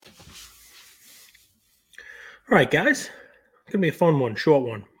All right, guys. It's gonna be a fun one, short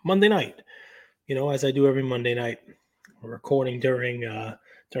one. Monday night. As I do every Monday night, we're recording during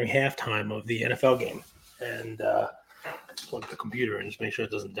halftime of the NFL game, and plug the computer and just make sure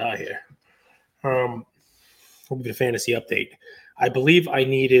it doesn't die here. We'll give you a fantasy update. I believe I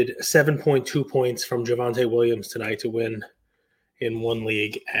needed 7.2 points from Javonte Williams tonight to win in one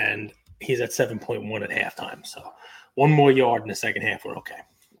league, and he's at 7.1 at halftime. So one more yard in the second half, we're okay.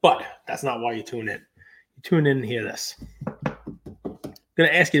 But that's not why you tune in. You tune in and hear this. I'm going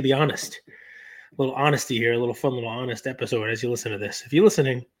to ask you to be honest. A little honesty here, a little fun, little honest episode as you listen to this. If you're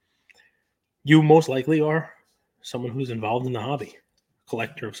listening, you most likely are someone who's involved in the hobby, a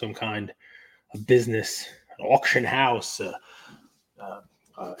collector of some kind, a business, an auction house, a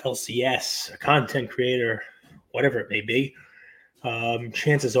LCS, a content creator, whatever it may be.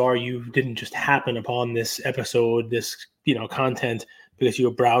 Chances are you didn't just happen upon this episode, this content, because you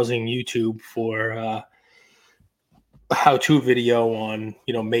were browsing YouTube for a how-to video on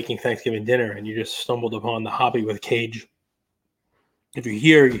making Thanksgiving dinner, and you just stumbled upon the hobby with Cage. If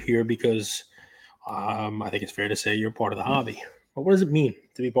you're here because I think it's fair to say you're part of the hobby. But what does it mean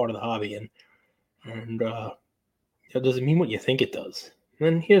to be part of the hobby? And does it mean what you think it does? And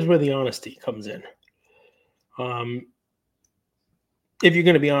then here's where the honesty comes in. If you're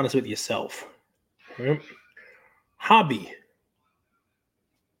going to be honest with yourself, right? Hobby,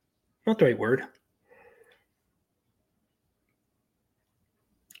 not the right word.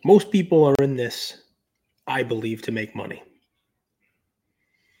 Most people are in this, I believe, to make money.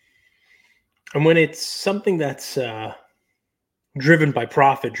 And when it's something that's driven by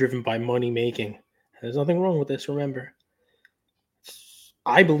profit, driven by money making, there's nothing wrong with this, remember.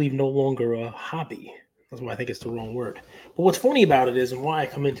 I believe no longer a hobby. That's why I think it's the wrong word. But what's funny about it is, and why I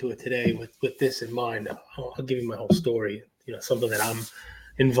come into it today with this in mind, I'll give you my whole story, something that I'm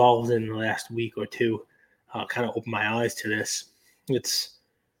involved in the last week or two, kind of opened my eyes to this.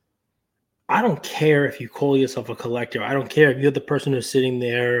 I don't care if you call yourself a collector. I don't care if you're the person who's sitting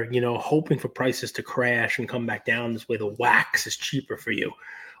there, hoping for prices to crash and come back down this way. The wax is cheaper for you.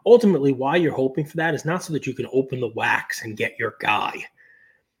 Ultimately, why you're hoping for that is not so that you can open the wax and get your guy.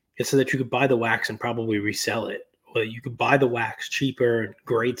 It's so that you could buy the wax and probably resell it. Or you could buy the wax cheaper,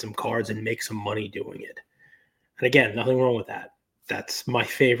 grade some cards, and make some money doing it. And again, nothing wrong with that. That's my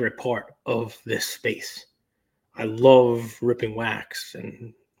favorite part of this space. I love ripping wax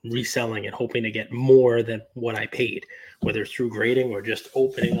and reselling and hoping to get more than what I paid, whether it's through grading or just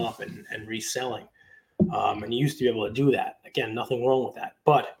opening up and reselling. And you used to be able to do that. Again, nothing wrong with that.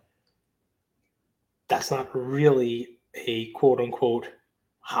 But that's not really a quote-unquote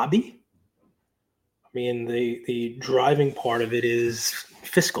hobby. I mean, the driving part of it is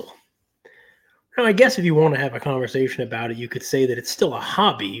fiscal. Now, I guess if you want to have a conversation about it, you could say that it's still a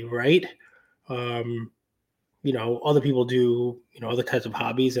hobby, right? Other people do, other types of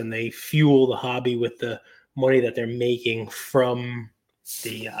hobbies, and they fuel the hobby with the money that they're making from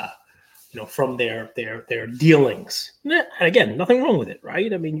the, from their dealings. And again, nothing wrong with it,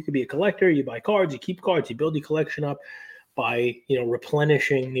 right? I mean, you could be a collector, you buy cards, you keep cards, you build your collection up by,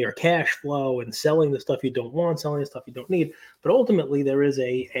 replenishing your cash flow and selling the stuff you don't want, selling the stuff you don't need. But ultimately, there is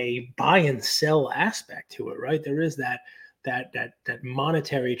a buy and sell aspect to it, right? There is that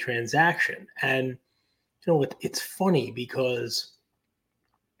monetary transaction. And it's funny because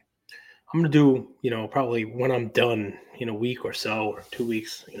I'm going to do, probably when I'm done in a week or so, or 2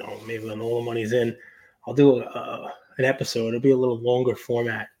 weeks, maybe when all the money's in, I'll do an episode. It'll be a little longer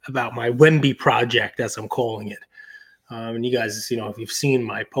format about my Wemby project, as I'm calling it. And you guys, if you've seen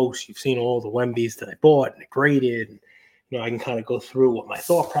my posts, you've seen all the Wembys that I bought and graded. And, I can kind of go through what my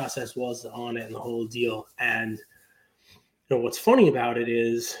thought process was on it and the whole deal. And, what's funny about it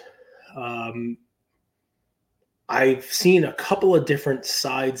is, I've seen a couple of different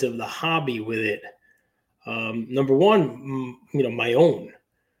sides of the hobby with it. Number one, my own.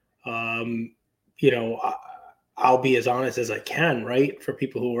 I'll be as honest as I can, right? For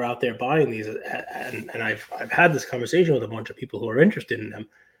people who are out there buying these, and I've had this conversation with a bunch of people who are interested in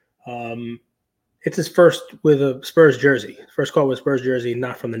them. It's his first with a Spurs jersey. First card with Spurs jersey,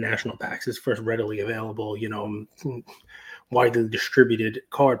 not from the national packs. His first readily available, widely distributed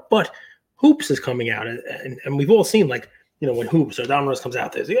card, but Hoops is coming out, and we've all seen, when Hoops or Don Rose comes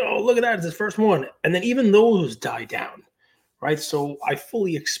out, there's, look at that, it's his first one. And then even those die down, right? So I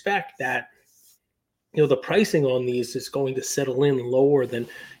fully expect that, the pricing on these is going to settle in lower than,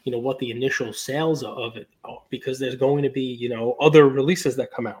 what the initial sales of it are, because there's going to be, other releases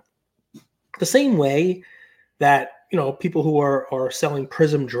that come out. The same way that, people who are selling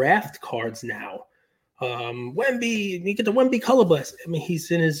Prism draft cards now, Wemby, you get the Wemby color blast. I mean,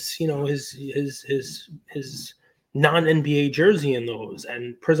 he's in his, his non-NBA jersey in those,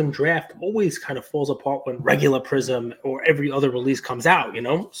 and Prism Draft always kind of falls apart when regular Prism or every other release comes out,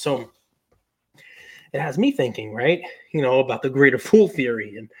 So it has me thinking, right, about the greater fool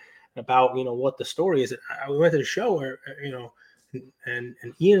theory and about, what the story is. We went to the show where, and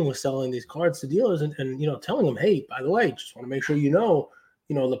Ian was selling these cards to dealers and telling them, hey, by the way, just want to make sure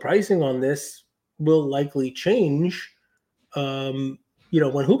the pricing on this will likely change, when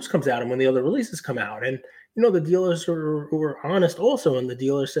Hoops comes out and when the other releases come out. And, the dealers were honest also. And the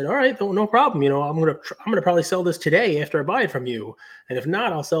dealer said, all right, no problem. I'm going to probably sell this today after I buy it from you. And if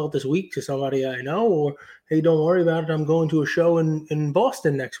not, I'll sell it this week to somebody I know, or, hey, don't worry about it. I'm going to a show in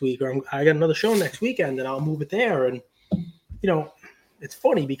Boston next week, or I got another show next weekend and I'll move it there. And, it's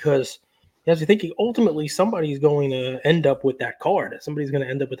funny because as you're thinking, ultimately somebody's going to end up with that card. Somebody's going to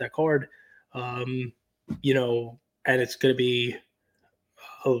end up with that card, and it's going to be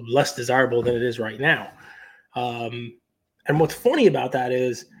less desirable than it is right now. And what's funny about that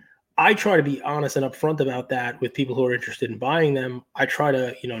is I try to be honest and upfront about that with people who are interested in buying them. I try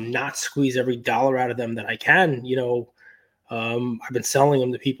to, not squeeze every dollar out of them that I can. I've been selling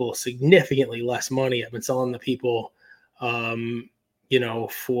them to people significantly less money. I've been selling to people,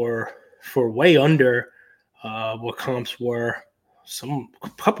 for way under what comps were. A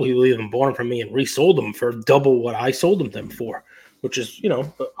couple people even bought them from me and resold them for double what I sold them for, which is,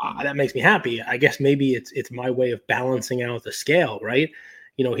 that makes me happy. I guess maybe it's my way of balancing out the scale, right?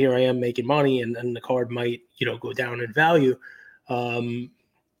 Here I am making money and the card might, go down in value.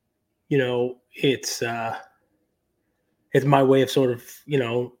 It's my way of sort of,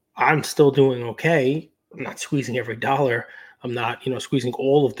 I'm still doing okay. I'm not squeezing every dollar. I'm not, squeezing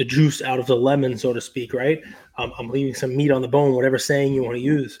all of the juice out of the lemon, so to speak, right? I'm leaving some meat on the bone, whatever saying you want to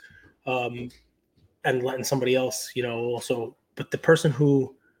use, and letting somebody else, also. But the person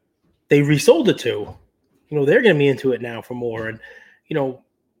who they resold it to, they're going to be into it now for more. And,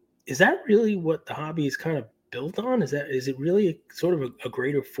 is that really what the hobby is kind of built on? Is it really sort of a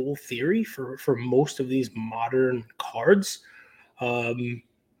greater fool theory for most of these modern cards?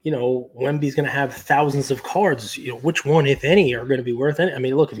 Wemby's going to have thousands of cards. Which one, if any, are going to be worth anything? I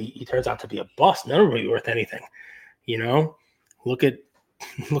mean, look, if he turns out to be a bust, none of them will be worth anything. Look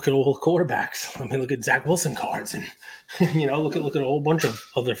at all quarterbacks. I mean, look at Zach Wilson cards, and look at a whole bunch of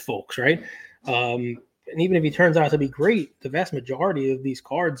other folks, right? And even if he turns out to be great, the vast majority of these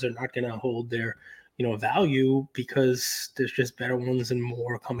cards are not going to hold their value because there's just better ones and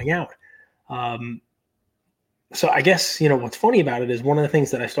more coming out. So I guess, what's funny about it is one of the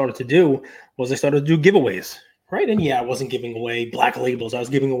things that I started to do was I started to do giveaways, right? And yeah, I wasn't giving away black labels. I was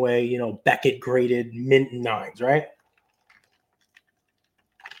giving away, Beckett graded mint 9s, right?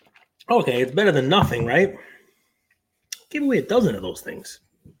 Okay, it's better than nothing, right? Give away a dozen of those things,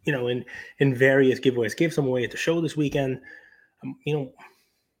 in various giveaways. Gave some away at the show this weekend.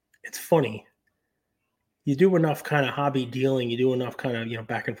 It's funny. You do enough kind of hobby dealing, you do enough kind of,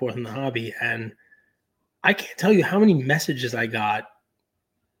 back and forth in the hobby, and I can't tell you how many messages I got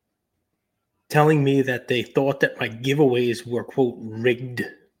telling me that they thought that my giveaways were, quote, rigged.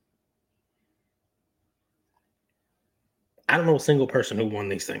 I don't know a single person who won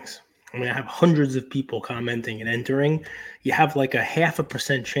these things. I mean, I have hundreds of people commenting and entering. You have like a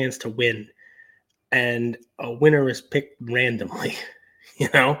 0.5% chance to win, and a winner is picked randomly,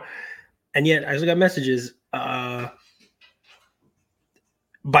 And yet, I just got messages,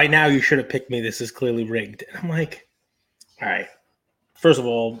 by now you should have picked me. This is clearly rigged. And I'm like, all right. First of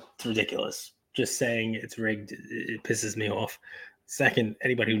all, it's ridiculous. Just saying it's rigged, it pisses me off. Second,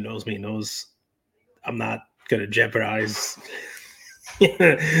 anybody who knows me knows I'm not going to jeopardize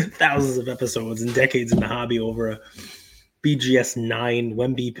thousands of episodes and decades in the hobby over a BGS 9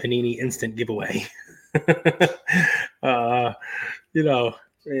 Wemby Panini instant giveaway.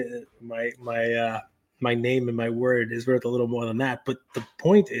 My name and my word is worth a little more than that. But the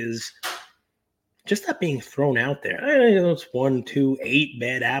point is, just that being thrown out there. I know it's 1, 2, 8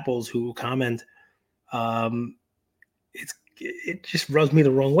 bad apples who comment. It just rubs me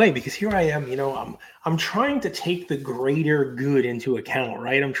the wrong way because here I am, I'm trying to take the greater good into account,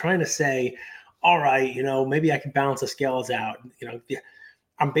 right? I'm trying to say, all right, maybe I can balance the scales out.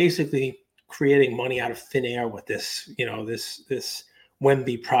 I'm basically creating money out of thin air with this, this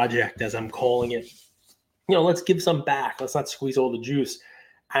Wemby project, as I'm calling it. Let's give some back. Let's not squeeze all the juice.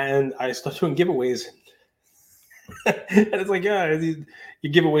 And I start doing giveaways. And it's like, yeah,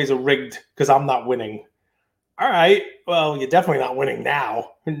 your giveaways are rigged because I'm not winning. All right, well, you're definitely not winning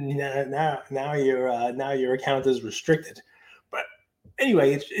now. Now your account is restricted. But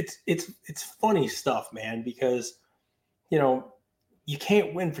anyway, it's funny stuff, man, because you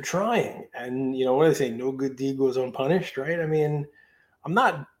can't win for trying. And what do they say? No good deed goes unpunished, right? I mean, I'm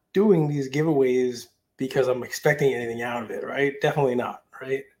not doing these giveaways because I'm expecting anything out of it, right? Definitely not,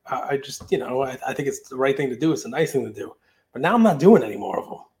 right? I just, I think it's the right thing to do. It's a nice thing to do. But now I'm not doing any more of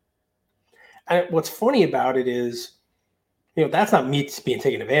them. And what's funny about it is, that's not me being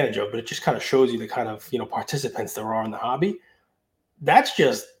taken advantage of, but it just kind of shows you the kind of, participants there are in the hobby. That's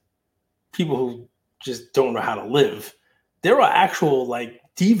just people who just don't know how to live. There are actual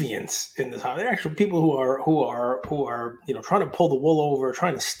deviants in this hobby. There are actual people who are trying to pull the wool over,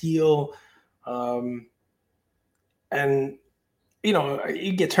 trying to steal, and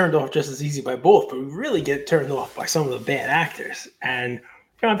you get turned off just as easy by both, but we really get turned off by some of the bad actors. And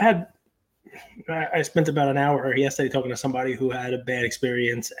I spent about an hour yesterday talking to somebody who had a bad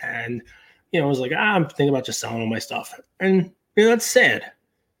experience, and was like, I'm thinking about just selling all my stuff, and that's sad.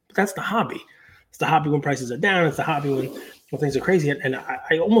 But that's the hobby. It's the hobby when prices are down. It's the hobby when things are crazy. And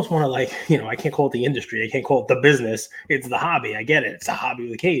I almost want to I can't call it the industry. I can't call it the business. It's the hobby. I get it. It's the hobby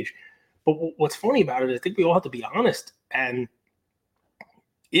with a cage. But what's funny about it is I think we all have to be honest. And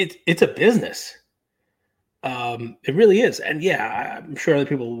it's a business. It really is. And yeah, I'm sure other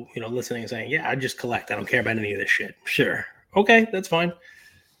people, listening and saying, yeah, I just collect. I don't care about any of this shit. Sure. Okay, that's fine.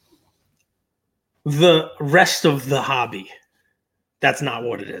 The rest of the hobby, that's not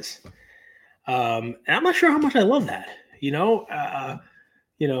what it is. And I'm not sure how much I love that.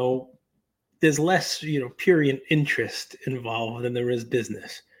 There's less, pure interest involved than there is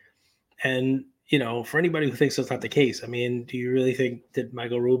business. And, for anybody who thinks that's not the case, I mean, do you really think that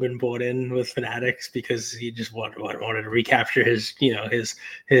Michael Rubin bought in with Fanatics because he just wanted to recapture his,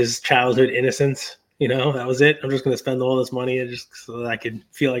 his childhood innocence? That was it. I'm just going to spend all this money just so that I could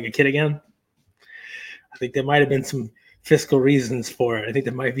feel like a kid again. I think there might have been some fiscal reasons for it. I think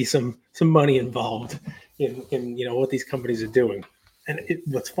there might be some money involved in what these companies are doing. And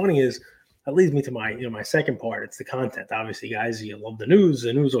what's funny is that leads me to my my second part. It's the content. Obviously, guys, you love the news.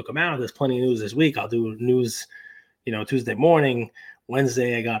 The news will come out. There's plenty of news this week. I'll do news, Tuesday morning.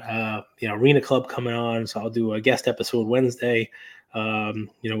 Wednesday, I got Arena Club coming on, so I'll do a guest episode Wednesday.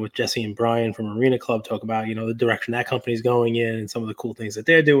 With Jesse and Brian from Arena Club, talk about the direction that company's going in and some of the cool things that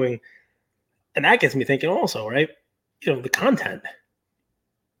they're doing. And that gets me thinking also, right? The content.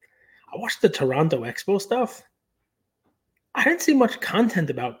 I watched the Toronto Expo stuff. I didn't see much content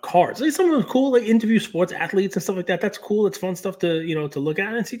about cards. Some of them cool, interview sports athletes and stuff like that. That's cool. It's fun stuff to to look at.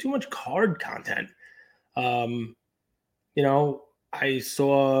 I didn't see too much card content. I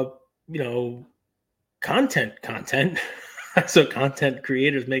saw content. I saw content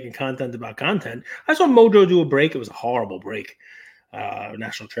creators making content about content. I saw Mojo do a break. It was a horrible break.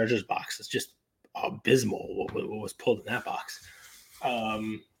 National Treasures box. It's just abysmal what was pulled in that box. I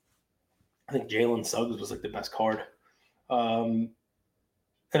think Jalen Suggs was the best card. And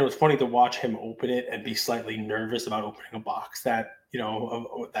it was funny to watch him open it and be slightly nervous about opening a box that,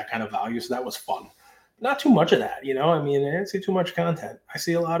 of that kind of value. So that was fun. Not too much of that, I didn't see too much content. I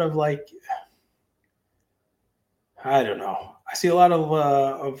see a lot of I don't know. I see a lot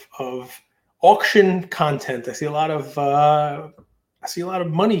of auction content. I see a lot of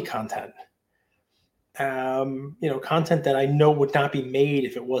money content. Content that I know would not be made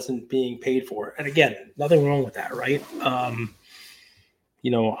if it wasn't being paid for. And again, nothing wrong with that, right?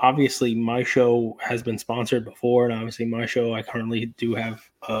 Obviously my show has been sponsored before, and obviously my show, I currently do have,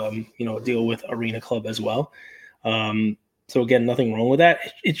 a deal with Arena Club as well. So again, nothing wrong with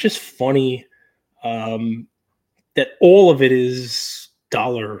that. It's just funny that all of it is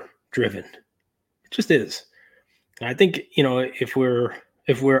dollar driven. It just is. And I think, if we're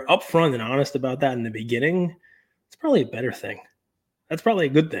upfront and honest about that in the beginning, it's probably a better thing. That's probably a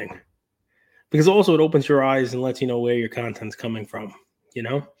good thing, because also it opens your eyes and lets you know where your content's coming from,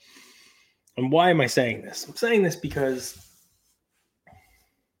 And why am I saying this? I'm saying this because,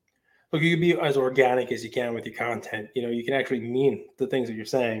 look, you can be as organic as you can with your content. You can actually mean the things that you're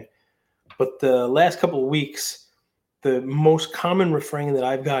saying. But the last couple of weeks, the most common refrain that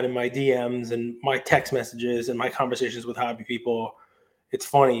I've got in my DMs and my text messages and my conversations with hobby people, it's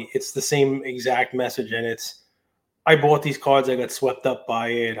funny. It's the same exact message, and it's, I bought these cards. I got swept up by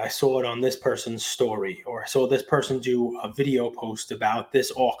it. I saw it on this person's story, or I saw this person do a video post about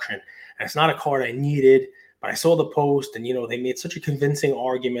this auction. And it's not a card I needed, but I saw the post, and, they made such a convincing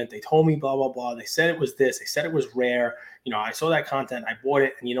argument. They told me blah, blah, blah. They said it was this. They said it was rare. I saw that content. I bought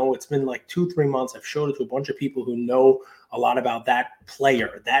it. And, it's been 2-3 months. I've showed it to a bunch of people who know a lot about that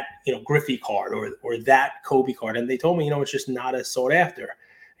player, that, Griffey card or that Kobe card. And they told me, it's just not as sought after.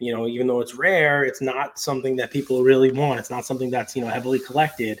 even though it's rare, it's not something that people really want. It's not something that's, heavily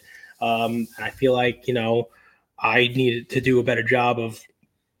collected. And I feel like, I needed to do a better job of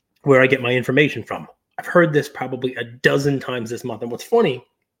where I get my information from. I've heard this probably a dozen times this month. And what's funny,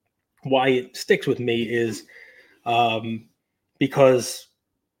 why it sticks with me is because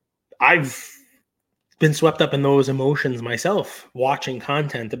I've been swept up in those emotions myself, watching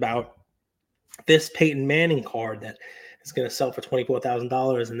content about this Peyton Manning card that is going to sell for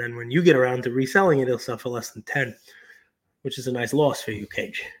 $24,000. And then when you get around to reselling it, it'll sell for less than 10, which is a nice loss for you,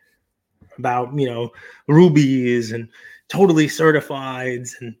 Cage. About, rubies and totally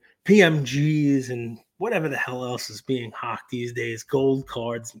certifieds and PMGs and whatever the hell else is being hawked these days, gold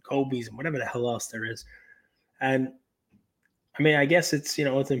cards and Kobe's and whatever the hell else there is. And I mean, I guess it's,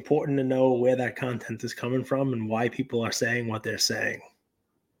 it's important to know where that content is coming from and why people are saying what they're saying.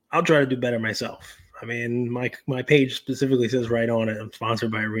 I'll try to do better myself. I mean, my page specifically says right on it, I'm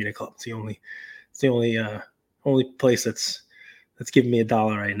sponsored by Arena Club. It's the only place that's giving me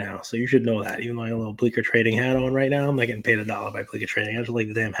 $1 right now. So you should know that. Even though I have a little Bleecker Trading hat on right now, I'm not getting paid $1 by Bleecker Trading. I just like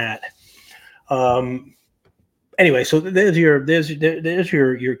the damn hat. Anyway, so there's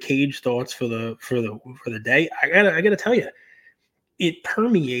your Cage thoughts for the day. I gotta tell you, it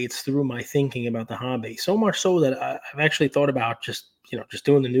permeates through my thinking about the hobby, so much so that I've actually thought about just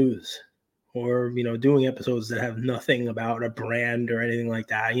doing the news, or doing episodes that have nothing about a brand or anything like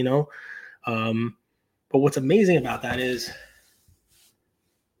that. But what's amazing about that is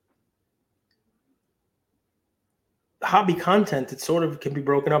hobby content. It sort of can be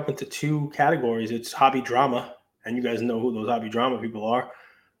broken up into two categories. It's hobby drama, and you guys know who those hobby drama people are.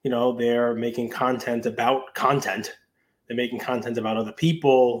 They're making content about content. They're making content about other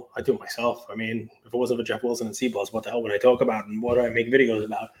people. I do it myself. I mean, if it wasn't for Jeff Wilson and C-Plus, what the hell would I talk about and what do I make videos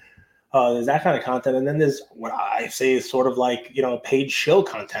about? There's that kind of content. And then there's what I say is sort of like, paid shill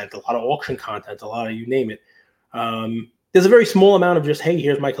content, a lot of auction content, a lot of you name it. There's a very small amount of just, hey,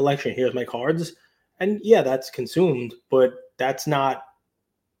 here's my collection, here's my cards. And yeah, that's consumed, but that's a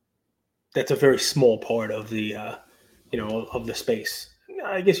very small part of the, of the space.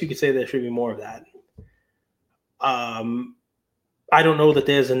 I guess you could say there should be more of that. I don't know that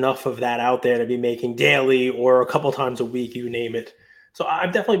there's enough of that out there to be making daily or a couple times a week, you name it. So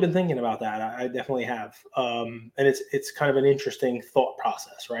I've definitely been thinking about that. I definitely have. And it's kind of an interesting thought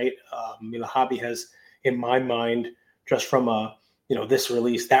process, right? The hobby has, in my mind, just from this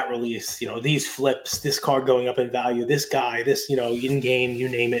release, that release, these flips, this card going up in value, this guy, this, in-game, you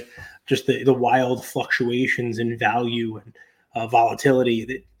name it, just the wild fluctuations in value and volatility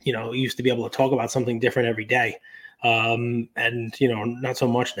that, you used to be able to talk about something different every day. And, not so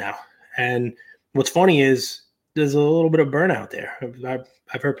much now. And what's funny is there's a little bit of burnout there.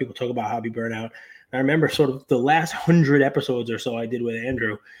 I've heard people talk about hobby burnout. I remember sort of the last 100 episodes or so I did with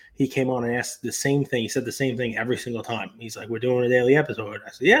Andrew. He came on and asked the same thing. He said the same thing every single time. He's like, we're doing a daily episode. I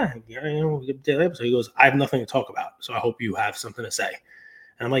said, yeah, daily episode. He goes, I have nothing to talk about, so I hope you have something to say.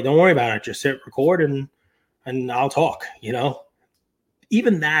 And I'm like, don't worry about it. Just hit record and I'll talk,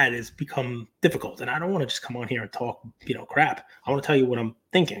 Even that has become difficult. And I don't want to just come on here and talk, crap. I want to tell you what I'm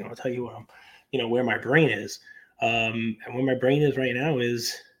thinking. I want to tell you what I'm, where my brain is. And where my brain is right now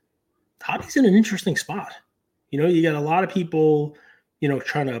is hobby's in an interesting spot. You got a lot of people,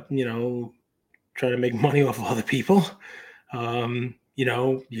 trying to make money off of other people. You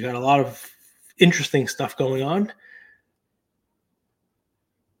got a lot of interesting stuff going on.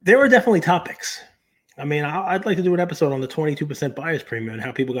 There are definitely topics. I mean, I'd like to do an episode on the 22% buyer's premium and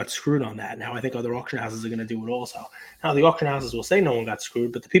how people got screwed on that and how I think other auction houses are going to do it also. Now, the auction houses will say no one got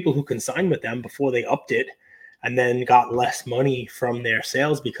screwed, but the people who consigned with them before they upped it and then got less money from their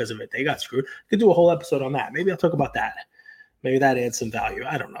sales because of it, they got screwed. Could do a whole episode on that. Maybe I'll talk about that. Maybe that adds some value.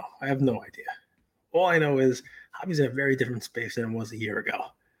 I don't know. I have no idea. All I know is hobby's in a very different space than it was a year ago.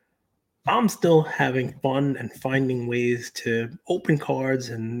 I'm still having fun and finding ways to open cards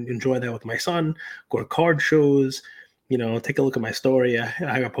and enjoy that with my son, go to card shows, take a look at my story. I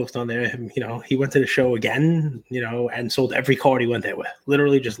got a post on there. He went to the show again, and sold every card he went there with.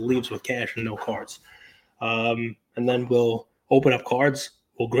 Literally just leaves with cash and no cards. And then we'll open up cards.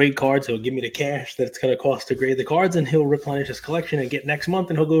 We'll grade cards. He'll give me the cash that it's going to cost to grade the cards, and he'll replenish his collection and get next month,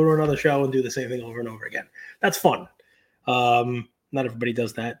 and he'll go to another show and do the same thing over and over again. That's fun. Not everybody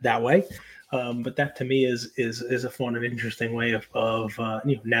does that way, but that to me is a fun and interesting way of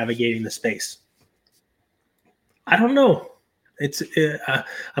navigating the space. I don't know.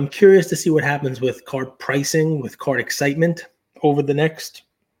 I'm curious to see what happens with card pricing, with card excitement over the next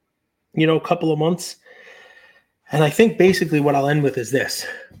couple of months. And I think basically what I'll end with is this.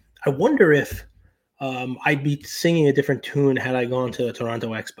 I wonder if I'd be singing a different tune had I gone to the Toronto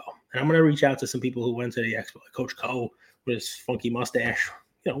Expo. And I'm going to reach out to some people who went to the Expo, like Coach Co with his funky mustache.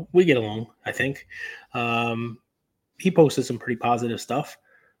 We get along, I think. He posted some pretty positive stuff.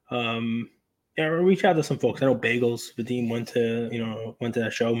 Reach out to some folks. I know Bagels, Vadim went to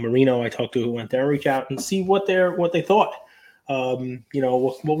that show. Marino, I talked to, who went there. Reach out and see what they thought.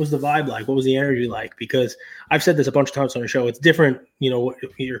 What was the vibe like? What was the energy like? Because I've said this a bunch of times on the show. It's different,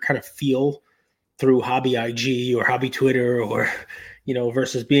 your kind of feel through hobby IG or hobby Twitter or,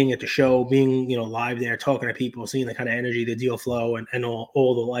 versus being at the show, being, live there, talking to people, seeing the kind of energy, the deal flow and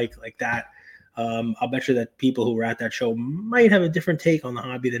all the like that. I'll bet you that people who were at that show might have a different take on the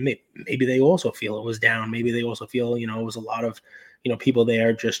hobby than me. Maybe they also feel it was down. Maybe they also feel, it was a lot of, people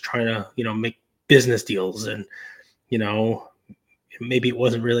there just trying to, make business deals and, maybe it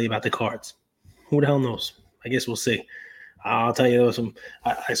wasn't really about the cards. Who the hell knows? I guess we'll see. I'll tell you, there was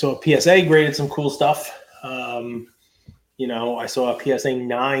I saw a PSA graded some cool stuff. I saw a PSA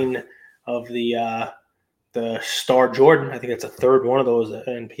 9 of the Star Jordan. I think it's a third one of those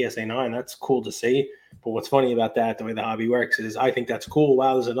in PSA 9. That's cool to see. But what's funny about that, the way the hobby works, is I think that's cool.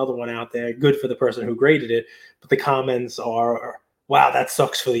 Wow, there's another one out there. Good for the person who graded it. But the comments are, wow, that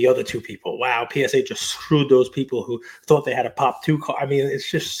sucks for the other two people. Wow, PSA just screwed those people who thought they had a Pop 2 card. I mean,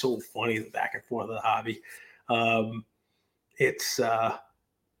 it's just so funny, the back and forth of the hobby.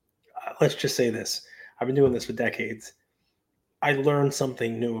 Let's just say this. I've been doing this for decades. I learned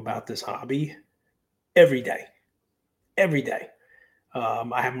something new about this hobby every day.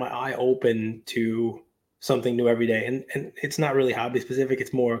 I have my eye open to something new every day. And it's not really hobby specific.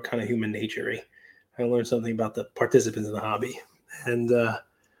 It's more kind of human nature-y. I learned something about the participants in the hobby. And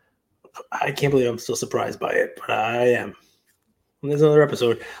I can't believe I'm still surprised by it, but I am. And there's another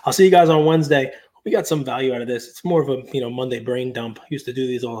episode. I'll see you guys on Wednesday. We got some value out of this. It's more of a Monday brain dump. I used to do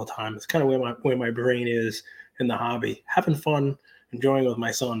these all the time. It's kind of where my brain is in the hobby, having fun, enjoying it with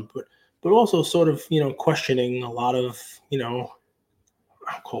my son, but also sort of questioning a lot of I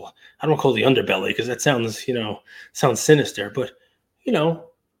don't call it the underbelly because that sounds sinister, but I'd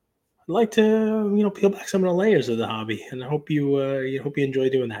like to peel back some of the layers of the hobby, and I hope you enjoy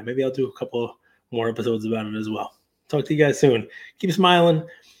doing that. Maybe I'll do a couple more episodes about it as well. Talk to you guys soon. Keep smiling.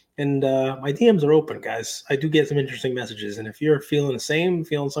 And my DMs are open, guys. I do get some interesting messages. And if you're feeling the same,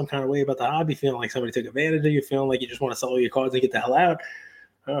 feeling some kind of way about the hobby, feeling like somebody took advantage of you, feeling like you just want to sell your cards and get the hell out,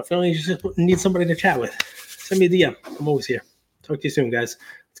 feeling you just need somebody to chat with, send me a DM. I'm always here. Talk to you soon, guys.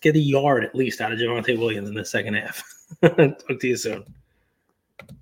 Let's get a yard at least out of Javonte Williams in the second half. Talk to you soon.